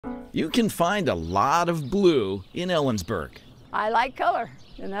You can find a lot of blue in Ellensburg. I like color,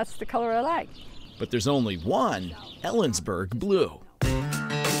 and that's the color I like. But there's only one Ellensburg Blue.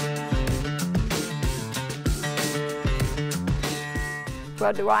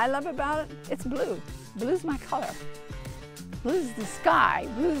 What do I love about it? It's blue. Blue's my color. Blue's the sky,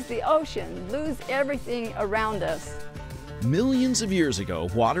 blue's the ocean, blue's everything around us. Millions of years ago,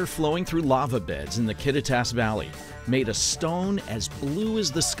 water flowing through lava beds in the Kittitas Valley made a stone as blue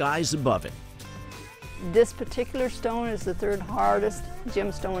as the skies above it. This particular stone is the third hardest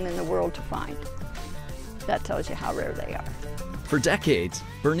gemstone in the world to find. That tells you how rare they are. For decades,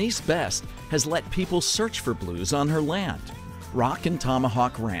 Bernice Best has let people search for blues on her land, Rock and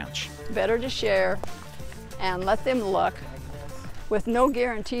Tomahawk Ranch. Better to share and let them look with no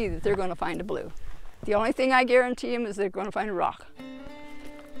guarantee that they're going to find a blue. The only thing I guarantee them is they're going to find a rock.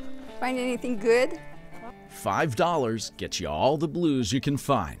 Find anything good? $5 gets you all the blues you can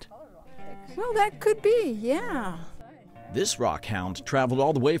find. Well, that could be, yeah. This rock hound traveled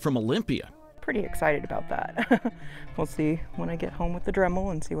all the way from Olympia. Pretty excited about that. We'll see when I get home with the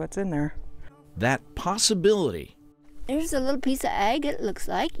Dremel and see what's in there. That possibility There's a little piece of agate, looks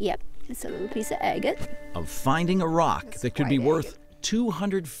like. Yep, it's a little piece of agate. of finding a rock that could be worth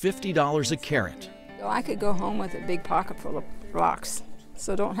 $250 a carat. So I could go home with a big pocket full of rocks.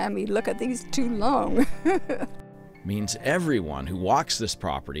 So don't have me look at these too long. Means everyone who walks this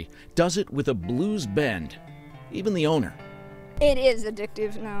property does it with a blues bend, even the owner. It is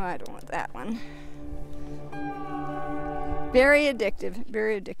addictive. No, I don't want that one. Very addictive,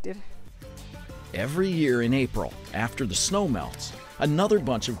 very addictive. Every year in April, after the snow melts, another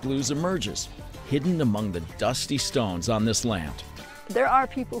bunch of blues emerges, hidden among the dusty stones on this land. There are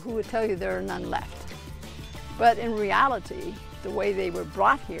people who would tell you there are none left. But in reality, the way they were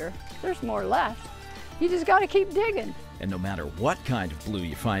brought here, there's more left. You just got to keep digging. And no matter what kind of blue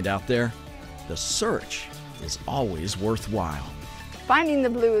you find out there, the search is always worthwhile. Finding the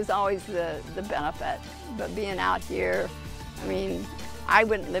blue is always the benefit. But being out here, I mean, I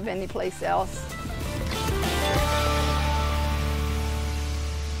wouldn't live anyplace else.